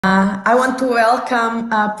I want to welcome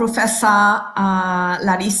Professor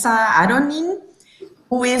Larissa Aronim,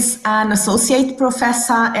 who is an associate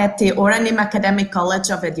professor at the Aronin Academic College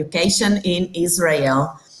of Education in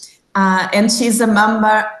Israel. And she's a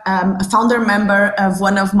member, founder member of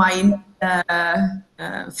one of my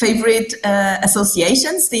favorite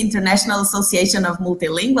associations, the International Association of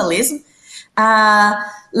Multilingualism.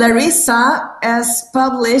 Larissa has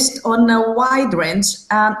published on a wide range.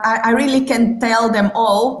 I really can't tell them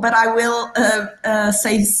all, but I will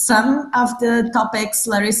say some of the topics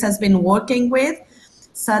Larissa has been working with,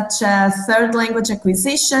 such as third language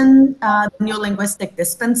acquisition, new linguistic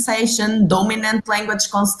dispensation, dominant language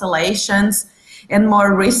constellations, and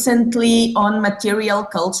more recently on material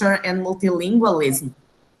culture and multilingualism.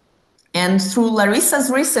 And through Larissa's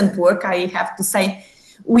recent work, I have to say,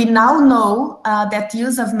 we now know that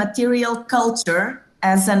use of material culture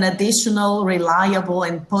as an additional, reliable,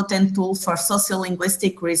 and potent tool for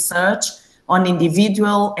sociolinguistic research on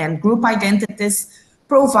individual and group identities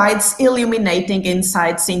provides illuminating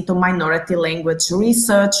insights into minority language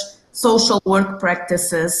research, social work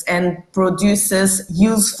practices, and produces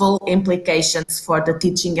useful implications for the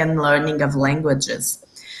teaching and learning of languages.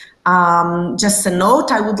 Just a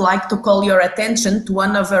note, I would like to call your attention to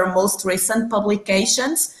one of our most recent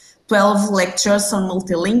publications, 12 Lectures on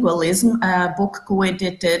Multilingualism, a book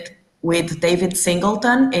co-edited with David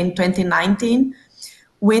Singleton in 2019,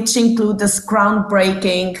 which includes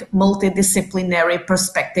groundbreaking multidisciplinary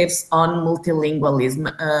perspectives on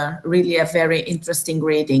multilingualism. Really a very interesting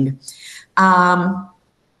reading. I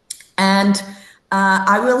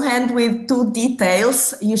will end with two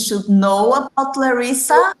details you should know about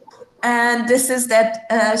Larissa. And this is that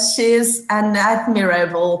she's an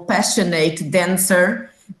admirable, passionate dancer,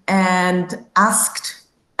 and asked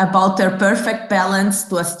about her perfect balance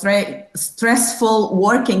to a stressful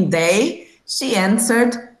working day, she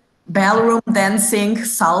answered ballroom dancing,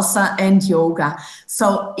 salsa, and yoga.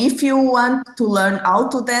 So if you want to learn how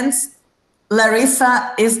to dance,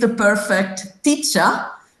 Larissa is the perfect teacher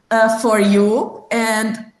for you.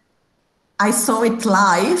 And I saw it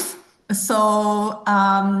live. So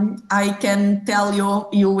I can tell you,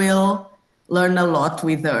 you will learn a lot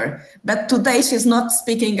with her. But today she's not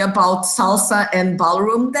speaking about salsa and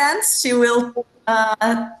ballroom dance. She will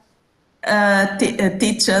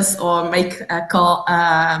teach us or make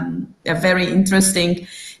a very interesting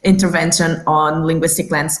intervention on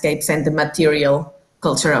linguistic landscapes and the material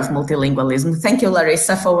culture of multilingualism. Thank you,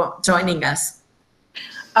 Larissa, for joining us.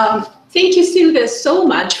 Thank you, Sylvia, so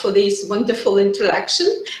much for this wonderful introduction,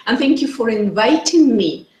 and thank you for inviting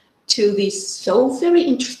me to this so very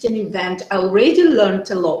interesting event. I already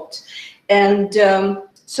learned a lot, and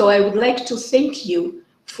so I would like to thank you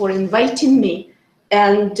for inviting me.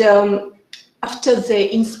 And after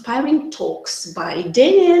the inspiring talks by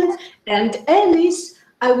Daniel and Alice,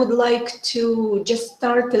 I would like to just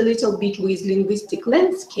start a little bit with linguistic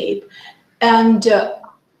landscape, and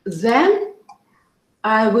then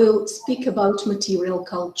I will speak about material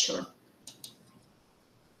culture.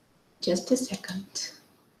 Just a second.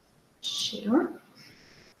 Share.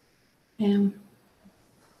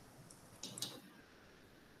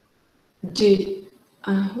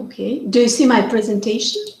 Okay. Do you see my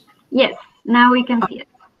presentation? Yes, now we can see it.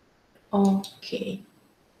 Okay.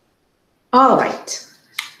 All right.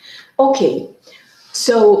 Okay.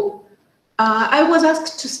 So I was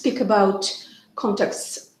asked to speak about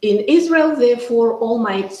contexts in Israel, therefore all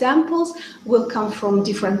my examples will come from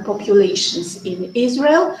different populations in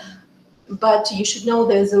Israel, but you should know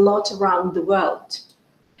there's a lot around the world.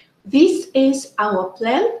 This is our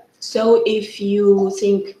plan, so if you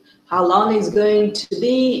think how long it's going to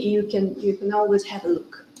be, you can always have a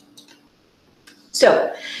look.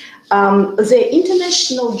 So, the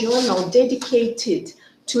international journal dedicated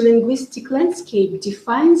to linguistic landscape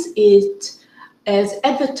defines it as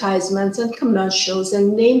advertisements and commercials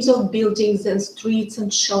and names of buildings and streets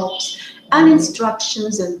and shops and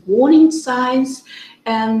instructions and warning signs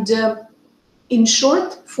and, in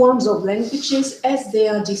short, forms of languages as they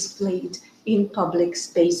are displayed in public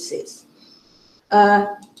spaces.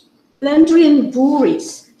 Landry and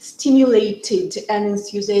Bourris stimulated an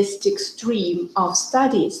enthusiastic stream of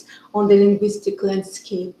studies on the linguistic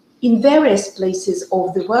landscape in various places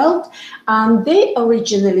of the world, and they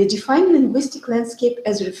originally defined linguistic landscape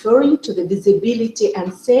as referring to the visibility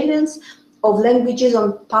and salience of languages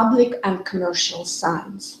on public and commercial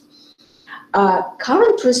signs.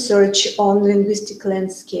 Current research on linguistic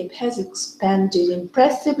landscape has expanded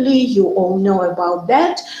impressively. You all know about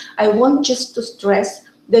that. I want just to stress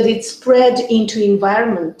that it spread into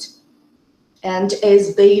environment. And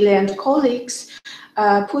as Bailey and colleagues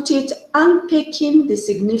put it, unpacking the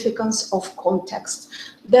significance of context.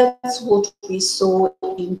 That's what we saw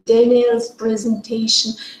in Daniel's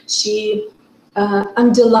presentation. She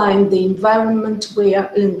underlined the environment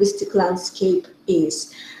where linguistic landscape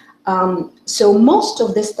is. So most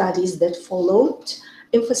of the studies that followed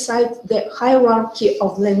emphasized the hierarchy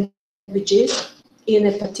of languages in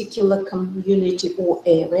a particular community or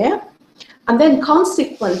area, and then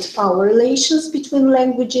consequent power relations between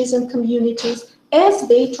languages and communities as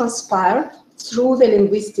they transpire through the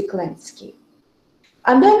linguistic landscape.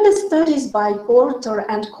 And then the studies by Porter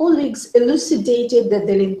and colleagues elucidated that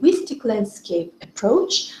the linguistic landscape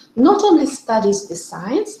approach not only studies the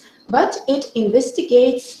science, but it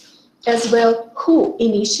investigates as well who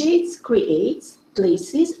initiates, creates,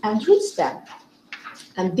 places, and reads them.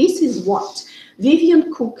 And this is what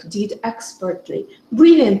Vivian Cook did expertly,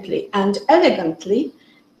 brilliantly, and elegantly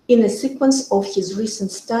in a sequence of his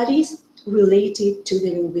recent studies related to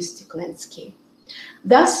the linguistic landscape.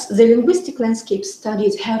 Thus, the linguistic landscape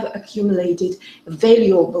studies have accumulated a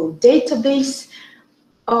valuable database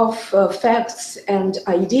of facts and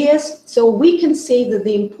ideas, so we can say that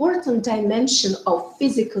the important dimension of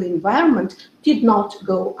physical environment did not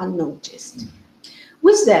go unnoticed.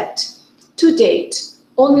 With that, to date,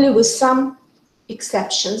 only with some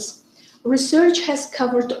exceptions, research has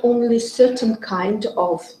covered only certain kind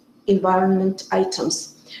of environment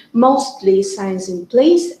items, mostly science in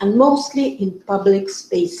place and mostly in public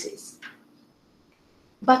spaces.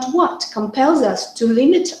 But what compels us to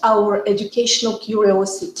limit our educational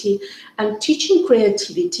curiosity and teaching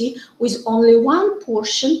creativity with only one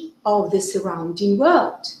portion of the surrounding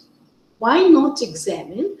world? Why not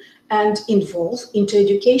examine and involve into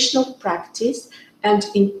educational practice and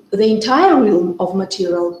in the entire realm of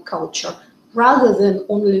material culture, rather than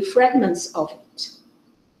only fragments of it?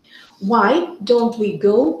 Why don't we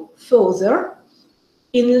go further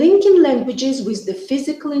in linking languages with the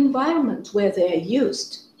physical environment where they are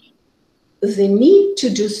used? The need to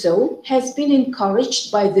do so has been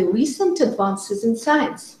encouraged by the recent advances in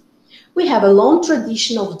science. We have a long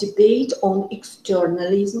tradition of debate on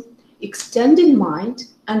externalism, extended mind,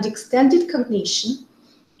 and extended cognition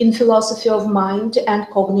in philosophy of mind and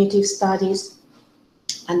cognitive studies.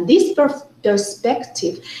 And this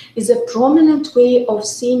perspective is a prominent way of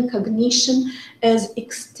seeing cognition as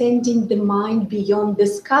extending the mind beyond the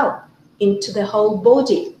skull into the whole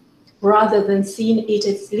body, rather than seeing it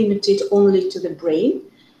as limited only to the brain,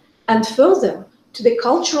 and further to the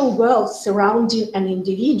cultural world surrounding an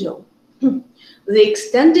individual. The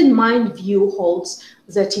extended mind view holds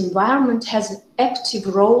that environment has an active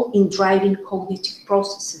role in driving cognitive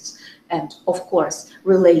processes and, of course,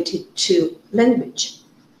 related to language.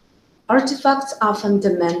 Artifacts are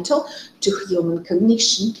fundamental to human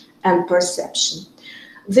cognition and perception.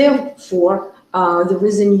 Therefore, there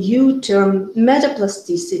is a new term,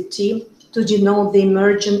 metaplasticity, to denote the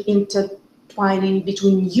emergent intertwining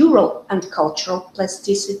between neural and cultural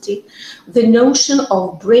plasticity, the notion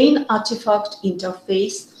of brain artifact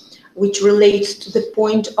interface, which relates to the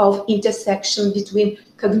point of intersection between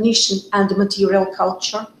cognition and material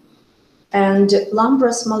culture. And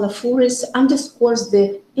Lambros Malafouris underscores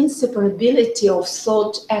the inseparability of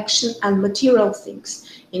thought, action, and material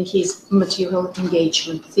things in his material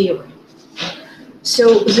engagement theory.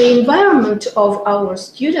 So the environment of our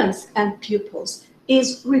students and pupils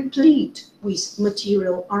is replete with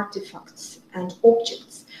material artifacts and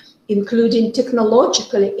objects, including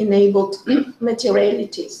technologically enabled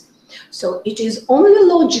materialities. So it is only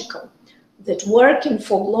logical that working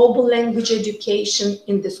for global language education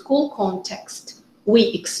in the school context, we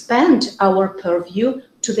expand our purview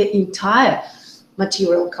to the entire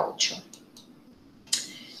material culture.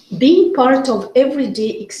 Being part of everyday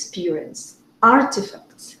experience,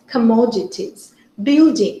 artifacts, commodities,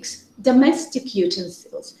 buildings, domestic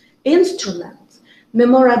utensils, instruments,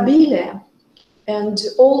 memorabilia, and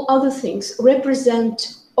all other things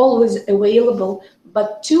represent always available,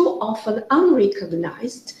 but too often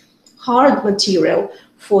unrecognized, hard material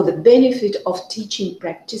for the benefit of teaching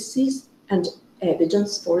practices and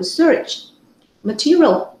evidence for research.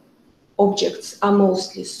 Material objects are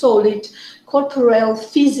mostly solid, corporeal,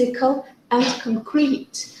 physical, and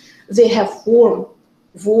concrete. They have form,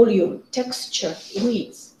 volume, texture,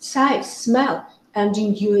 width, size, smell, and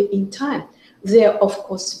endure in time. They are, of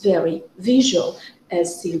course, very visual,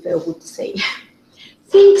 as Silvia would say.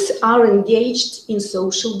 Things are engaged in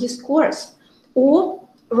social discourse, or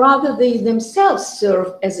rather they themselves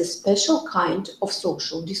serve as a special kind of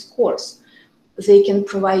social discourse. They can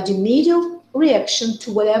provide immediate reaction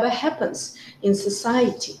to whatever happens in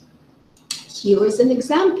society. Here is an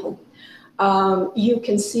example. you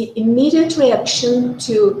can see immediate reaction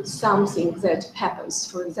to something that happens,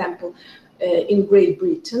 for example, in Great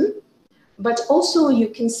Britain. But also you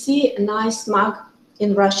can see a nice mug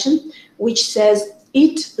in Russian which says,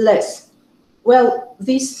 eat less. Well,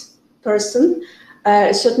 this person,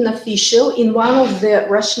 a certain official in one of the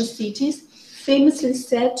Russian cities, famously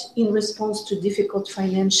said in response to difficult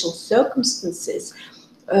financial circumstances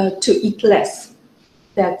to eat less.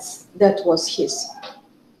 That was his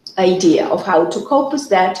idea of how to cope with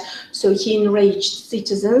that. So he enraged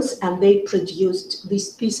citizens and they produced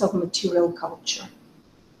this piece of material culture.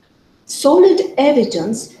 Solid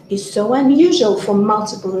evidence is so unusual for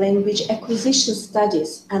multiple language acquisition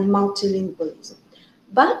studies and multilingualism.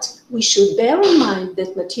 But we should bear in mind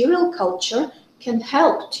that material culture can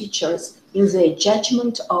help teachers in their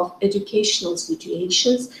judgment of educational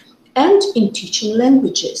situations and in teaching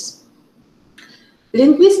languages.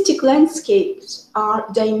 Linguistic landscapes are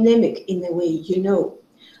dynamic in a way, you know,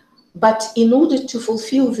 but in order to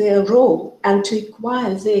fulfill their role and to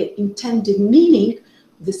acquire their intended meaning,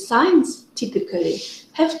 the signs typically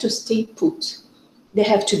have to stay put. They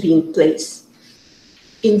have to be in place.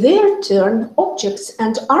 In their turn, objects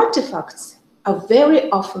and artifacts are very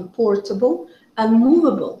often portable and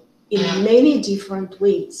movable in many different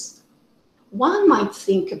ways. One might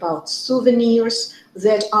think about souvenirs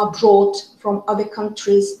that are brought from other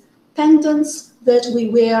countries, pendants that we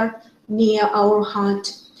wear near our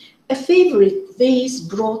heart, a favorite vase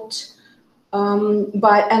brought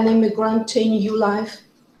by an immigrant to a new life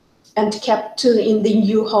and kept in the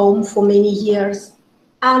new home for many years,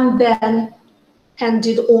 and then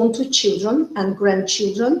handed on to children and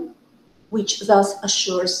grandchildren, which thus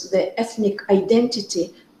assures the ethnic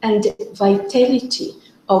identity and vitality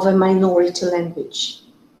of a minority language.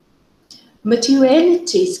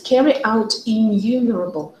 Materialities carry out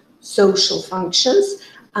innumerable social functions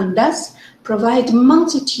and thus provide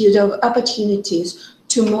multitude of opportunities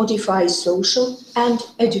to modify social and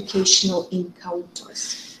educational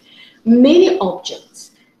encounters. Many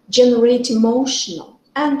objects generate emotional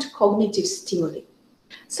and cognitive stimuli.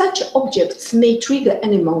 Such objects may trigger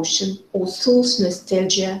an emotion or source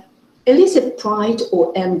nostalgia, elicit pride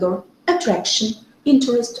or anger, attraction,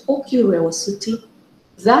 interest or curiosity,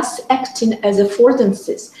 thus acting as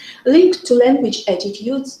affordances linked to language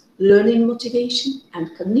attitudes, learning motivation,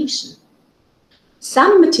 and cognition.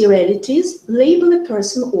 Some materialities label a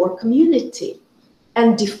person or community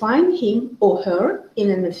and define him or her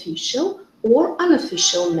in an official or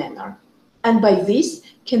unofficial manner, and by this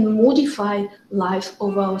can modify life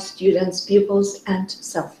of our students, pupils, and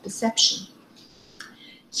self-perception.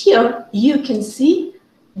 Here you can see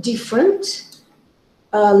different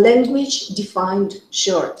language-defined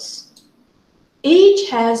shirts. Each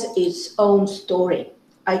has its own story.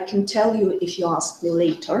 I can tell you if you ask me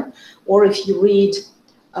later, or if you read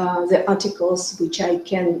the articles which I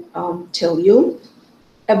can tell you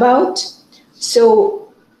about.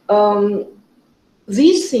 So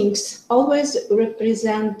these things always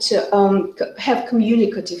represent, have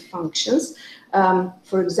communicative functions.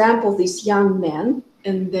 For example, this young man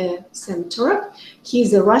in the center,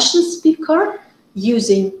 he's a Russian speaker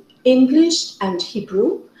using English and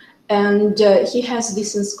Hebrew, and he has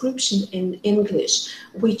this inscription in English,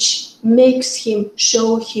 which makes him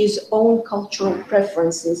show his own cultural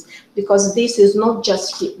preferences, because this is not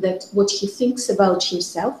just what he thinks about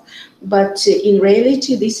himself, but in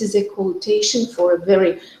reality, this is a quotation for a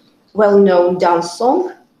very well-known dance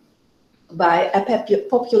song by a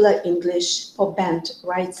popular English pop band,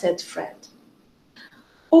 Right Said Fred.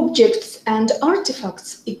 Objects and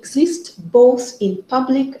artifacts exist both in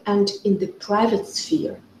public and in the private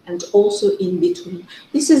sphere, and also in between.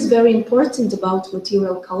 This is very important about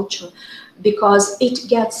material culture because it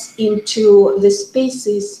gets into the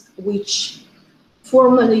spaces which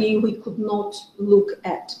formerly we could not look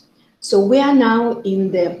at. So we are now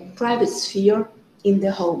in the private sphere, in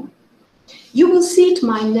the home. You will see it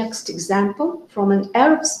my next example from an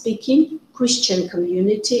Arab-speaking Christian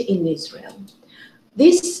community in Israel.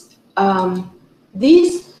 This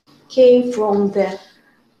came from the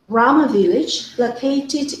Rama village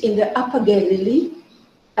located in the Upper Galilee,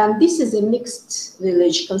 and this is a mixed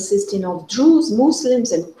village consisting of Druze,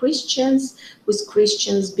 Muslims, and Christians, with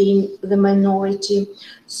Christians being the minority.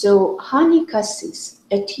 So Hani Kassis,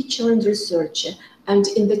 a teacher and researcher, and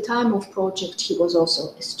in the time of project he was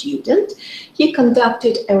also a student, he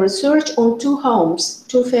conducted a research on two homes,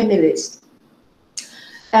 two families,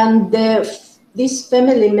 and these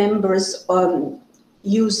family members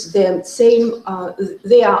use the same,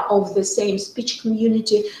 they are of the same speech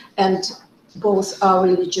community, and both are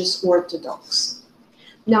religious Orthodox.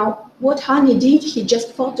 Now, what Hani did, he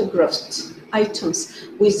just photographed items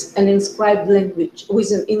with an inscribed language,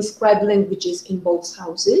 languages in both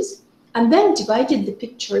houses, and then divided the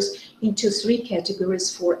pictures into 3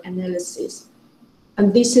 categories for analysis.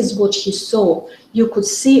 And this is what he saw. You could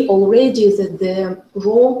see already that the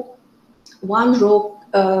one row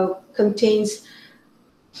contains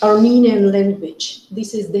Armenian language.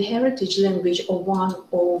 This is the heritage language of one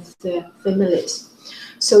of the families.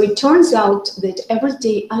 So it turns out that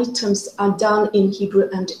everyday items are done in Hebrew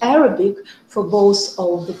and Arabic for both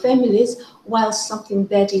of the families, while something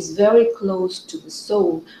that is very close to the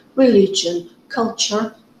soul, religion,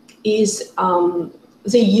 culture, is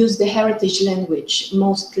they use the heritage language,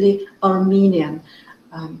 mostly Armenian,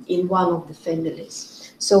 in one of the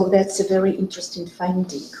families. So that's a very interesting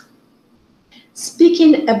finding.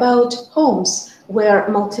 Speaking about homes where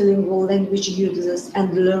multilingual language users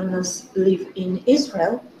and learners live in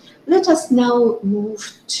Israel, let us now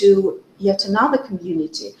move to yet another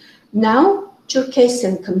community, now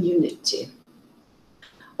Cherkessian community.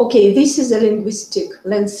 Okay, this is a linguistic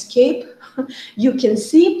landscape. You can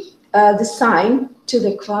see the sign to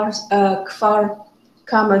the Kfar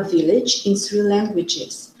Kama village in 3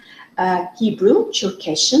 languages, Hebrew,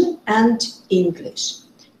 Cherkessian, and English.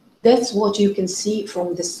 That's what you can see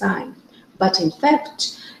from the sign. But in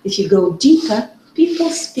fact, if you go deeper, people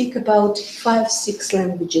speak about 5-6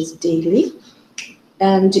 languages daily.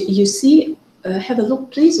 And you see, have a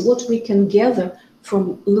look, please, what we can gather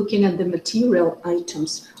from looking at the material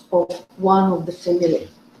items of one of the family.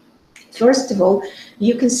 First of all,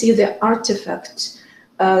 you can see the artifact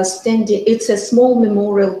standing. It's a small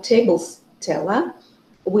memorial table stela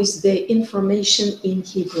with the information in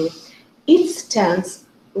Hebrew. It stands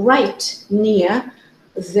right near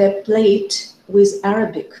the plate with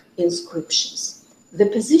Arabic inscriptions. The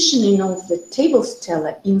positioning of the table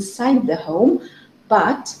stela inside the home,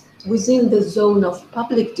 but within the zone of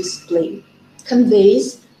public display,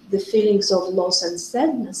 conveys the feelings of loss and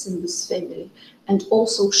sadness in this family and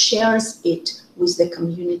also shares it with the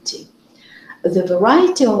community. The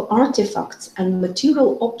variety of artifacts and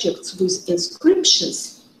material objects with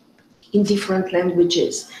inscriptions in different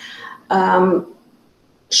languages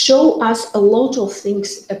show us a lot of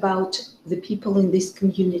things about the people in this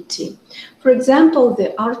community. For example,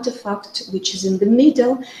 the artifact which is in the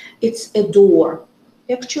middle, it's a door.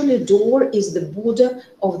 Actually, a door is the border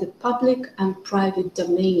of the public and private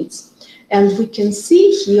domains. And we can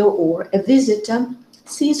see here, or a visitor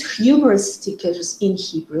sees humorous stickers in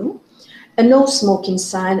Hebrew, a no smoking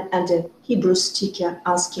sign and a Hebrew sticker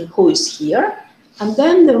asking who is here. And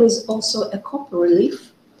then there is also a copper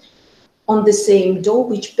relief on the same door,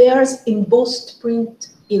 which bears embossed print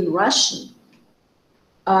in Russian.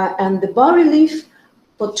 And the bas-relief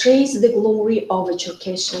portrays the glory of a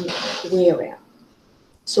Cherkessian warrior.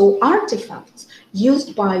 So artifacts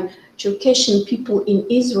used by Cherkessian people in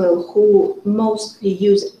Israel who mostly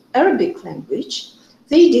use Arabic language,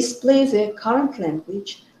 they display their current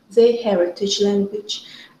language, their heritage language,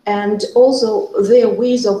 and also their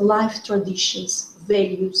ways of life, traditions,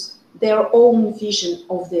 values, their own vision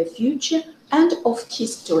of their future and of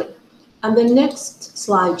history. And the next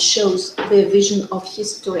slide shows their vision of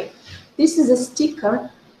history. This is a sticker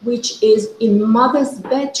which is in mother's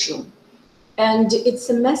bedroom, and it's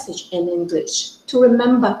a message in English to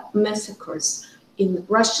remember massacres in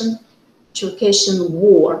Russian-Cherkessian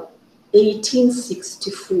War,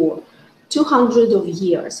 1864. 200 of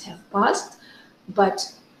years have passed,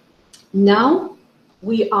 but now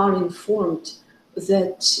we are informed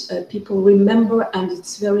that people remember, and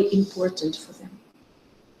it's very important for them.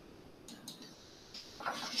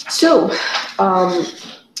 So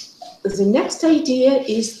the next idea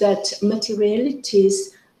is that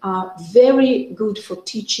materialities are very good for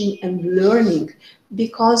teaching and learning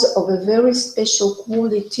because of a very special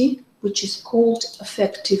quality which is called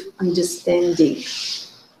affective understanding.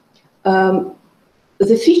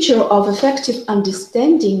 The feature of affective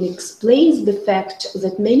understanding explains the fact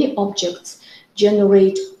that many objects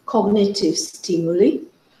generate cognitive stimuli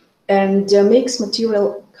and makes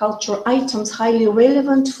material culture items highly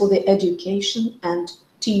relevant for the education and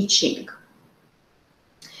teaching.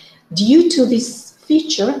 Due to this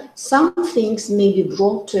feature, some things may be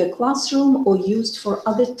brought to a classroom or used for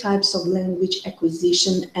other types of language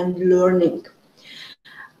acquisition and learning.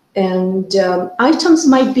 And items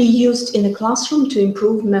might be used in a classroom to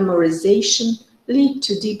improve memorization, lead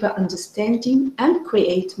to deeper understanding, and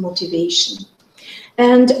create motivation.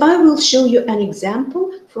 And I will show you an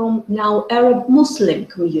example from now Arab Muslim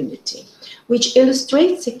community, which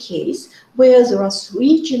illustrates a case where there are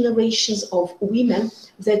 3 generations of women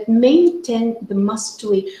that maintain the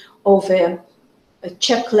mastery of a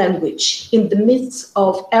Czech language in the midst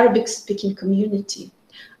of Arabic-speaking community.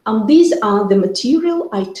 And these are the material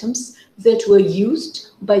items that were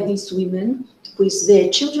used by these women with their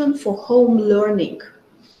children for home learning.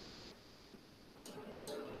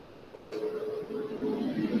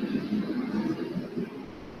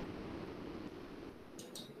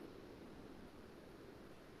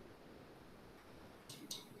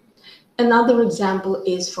 Another example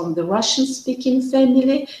is from the Russian-speaking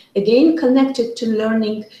family, again connected to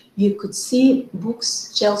learning. You could see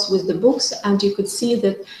books, shelves with the books, and you could see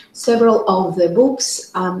that several of the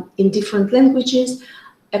books in different languages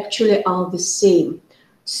actually are the same.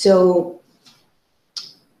 So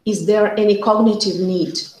is there any cognitive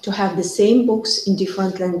need to have the same books in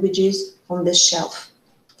different languages on the shelf?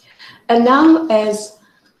 And now,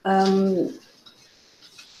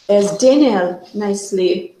 as Daniel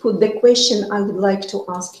nicely put the question, I would like to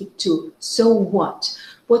ask you too. So what?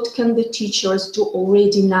 What can the teachers do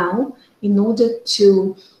already now in order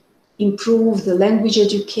to improve the language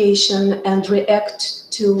education and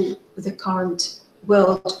react to the current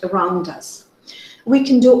world around us? We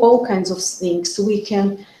can do all kinds of things. We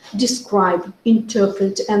can describe,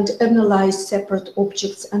 interpret, and analyze separate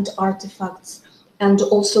objects and artifacts, and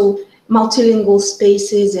also multilingual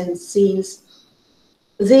spaces and scenes.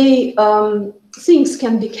 Things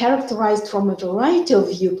can be characterized from a variety of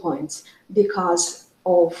viewpoints because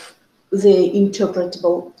of the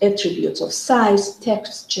interpretable attributes of size,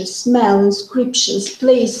 texture, smell, inscriptions,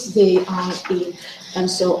 place they are in, and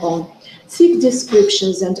so on. Thick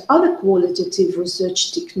descriptions and other qualitative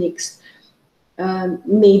research techniques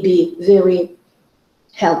may be very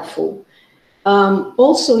helpful.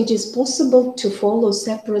 Also, it is possible to follow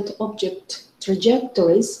separate object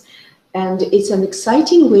trajectories, and it's an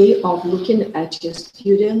exciting way of looking at your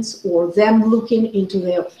students or them looking into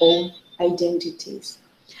their own identities.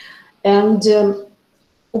 And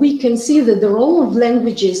we can see that the role of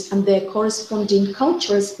languages and their corresponding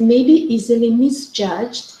cultures may be easily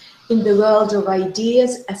misjudged in the world of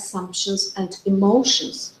ideas, assumptions, and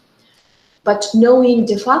emotions. But knowing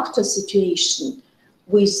de facto situation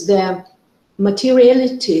with the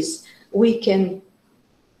materialities, we can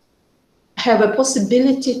have a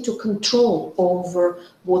possibility to control over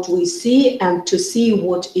what we see and to see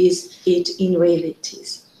what is it in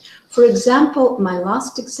realities. For example, my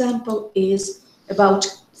last example is about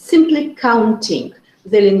simply counting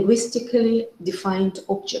the linguistically defined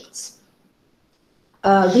objects.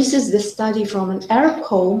 This is the study from an Arab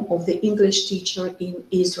home of the English teacher in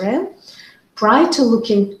Israel. Prior to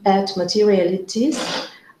looking at materialities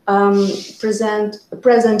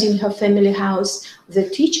present in her family house, the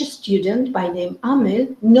teacher student by name Amel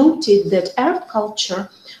noted that Arab culture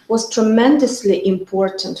was tremendously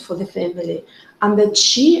important for the family and that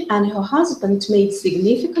she and her husband made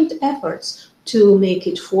significant efforts to make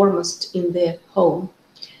it foremost in their home.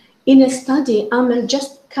 In a study, Amel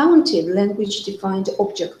just counted language-defined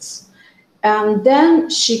objects, and then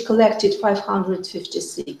she collected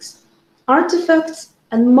 556 artifacts,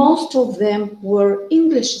 and most of them were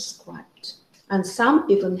English inscribed, and some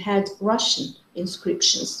even had Russian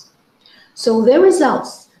inscriptions. So the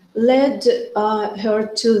results led her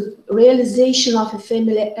to realization of a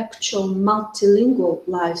family actual multilingual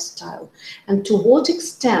lifestyle, and to what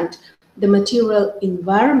extent the material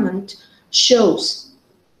environment shows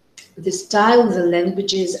the style, the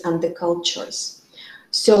languages, and the cultures.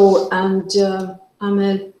 So, and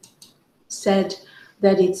Amel said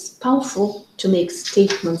that it's powerful to make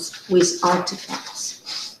statements with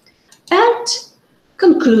artifacts. And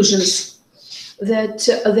conclusions, that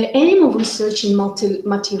the aim of research in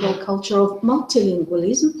material culture of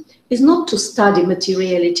multilingualism is not to study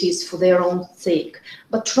materialities for their own sake,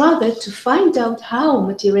 but rather to find out how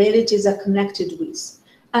materialities are connected with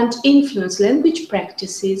and influence language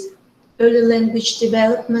practices, early language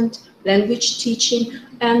development, language teaching,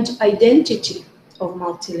 and identity of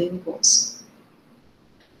multilinguals.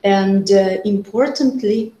 And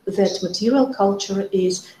importantly, that material culture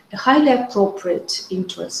is a highly appropriate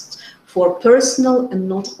interest for personal and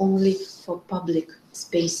not only for public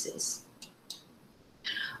spaces.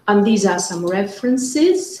 And these are some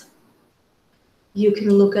references. You can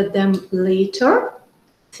look at them later.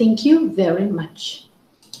 Thank you very much.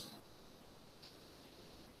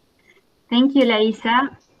 Thank you,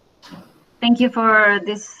 Larissa. Thank you for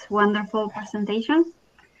this wonderful presentation.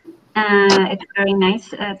 It's very nice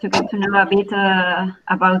to get to know a bit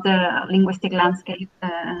about the linguistic landscape,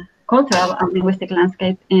 cultural and linguistic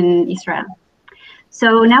landscape in Israel.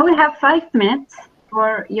 So now we have 5 minutes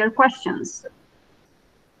for your questions.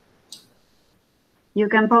 You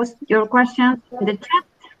can post your questions in the chat.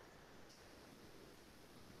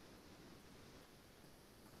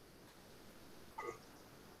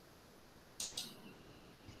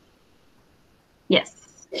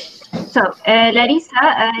 So,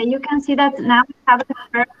 Larissa, you can see that now we have the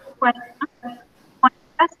first question.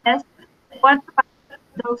 Monica says, what about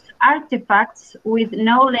those artifacts with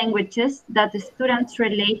no languages that the students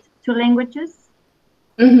relate to languages?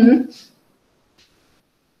 Mm-hmm.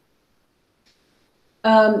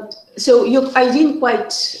 So I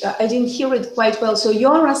didn't hear it quite well. So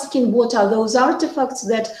you're asking what are those artifacts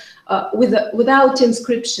that without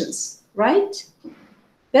inscriptions, right?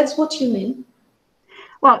 That's what you mean?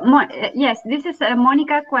 Well, yes, this is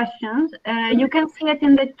Monica questions. You can see it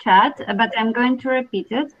in the chat, but I'm going to repeat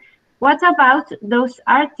it. What about those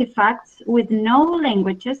artifacts with no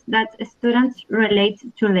languages that students relate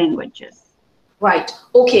to languages? Right.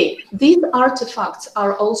 Okay. These artifacts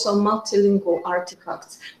are also multilingual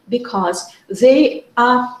artifacts because they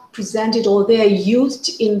are presented or they are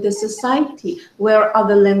used in the society where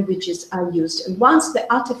other languages are used. And once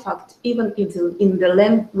the artifact, even if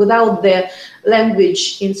without the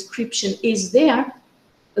language inscription is there,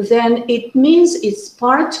 then it means it's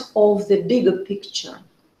part of the bigger picture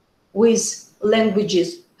with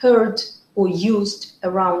languages heard or used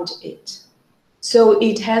around it. So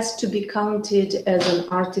it has to be counted as an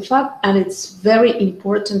artifact, and it's very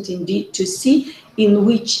important indeed to see in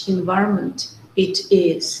which environment it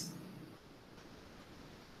is.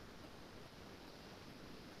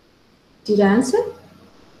 Did I answer?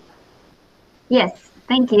 Yes,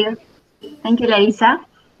 thank you. Thank you, Larissa.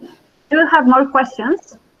 Do you have more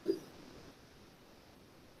questions?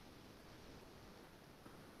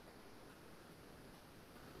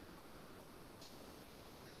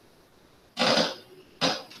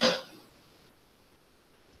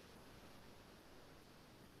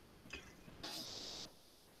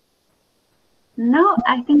 No,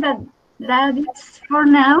 I think that is for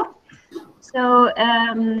now. So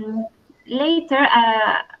later,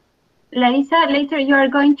 Larissa, later you are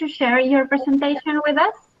going to share your presentation with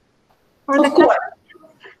us for the class.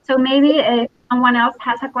 So maybe if someone else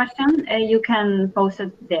has a question, you can post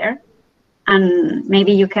it there, and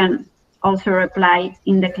maybe you can also reply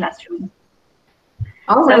in the classroom.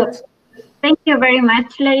 All right. So, thank you very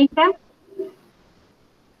much, Larissa.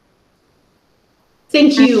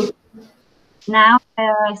 Thank you. Now,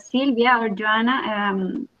 Sylvia or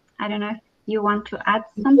Joanna, I don't know if you want to add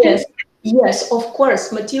something. Yes, of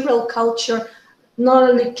course. Material culture not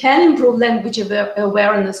only can improve language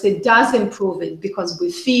awareness, it does improve it because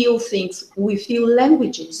we feel things, we feel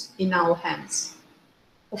languages in our hands.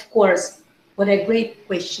 Of course, what a great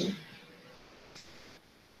question.